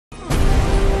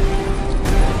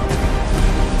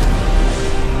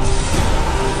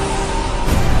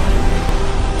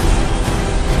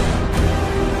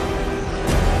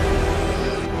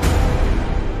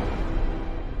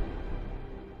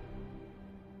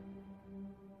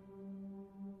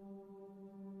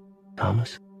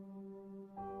Thomas?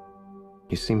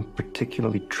 You seem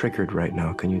particularly triggered right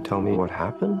now. Can you tell me what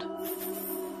happened?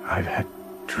 I've had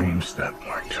dreams that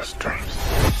weren't just dreams.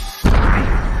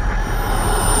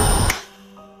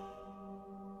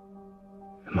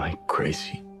 Am I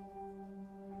crazy?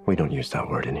 We don't use that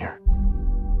word in here.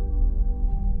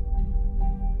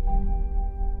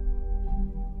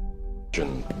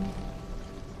 Imagine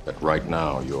that right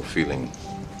now you're feeling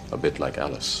a bit like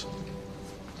Alice.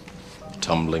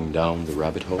 Tumbling down the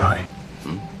rabbit hole. Hi.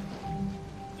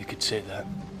 You could say that.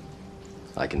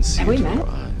 I can see it in your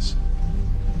eyes.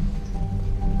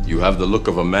 You have the look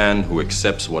of a man who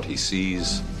accepts what he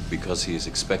sees because he is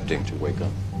expecting to wake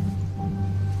up.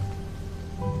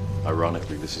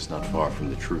 Ironically, this is not far from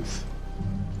the truth.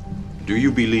 Do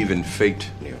you believe in fate,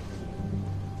 Neil?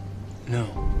 No,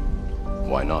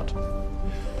 Why not?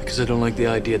 because I don't like the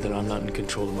idea that I'm not in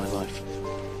control of my life.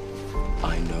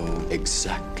 I know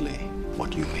exactly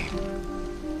what you mean.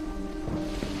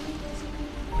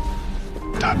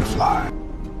 Time to fly.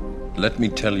 Let me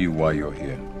tell you why you're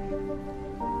here.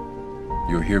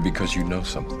 You're here because you know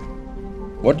something.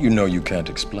 What you know you can't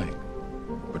explain,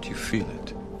 but you feel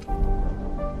it.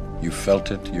 You felt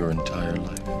it your entire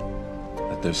life.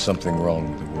 That there's something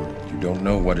wrong with the world. You don't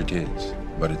know what it is,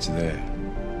 but it's there,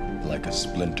 like a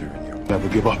splinter in your... Never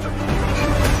give up.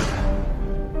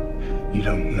 You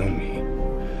don't know me.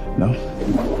 No?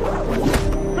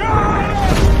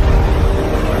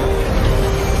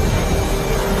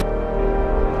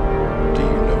 Do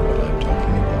you know what I'm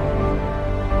talking about?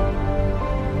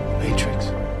 Matrix.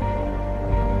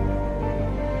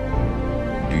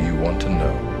 Do you want to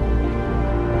know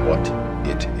what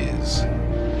it is?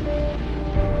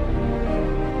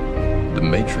 The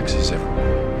Matrix is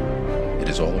everywhere. It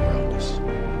is all around us.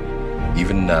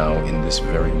 Even now, in this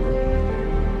very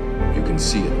room. You can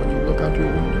see it when you look out your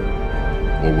window,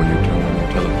 or when you turn on your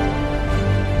television.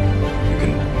 You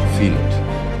can feel it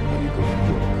when you go to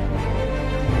work,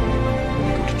 when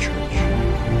you go to church,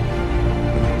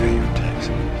 when you pay your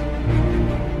taxes.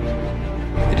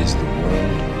 It is the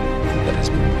world that has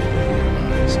been put over your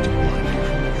eyes to blind you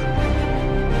from the truth.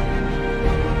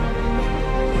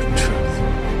 What truth?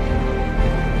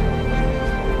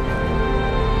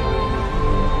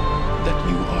 That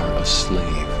you are a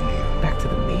slave, Neo. Back to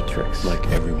the Matrix. Like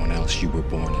everyone else, you were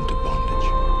born into bondage,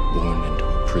 born into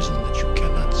a prison that you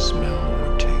cannot smell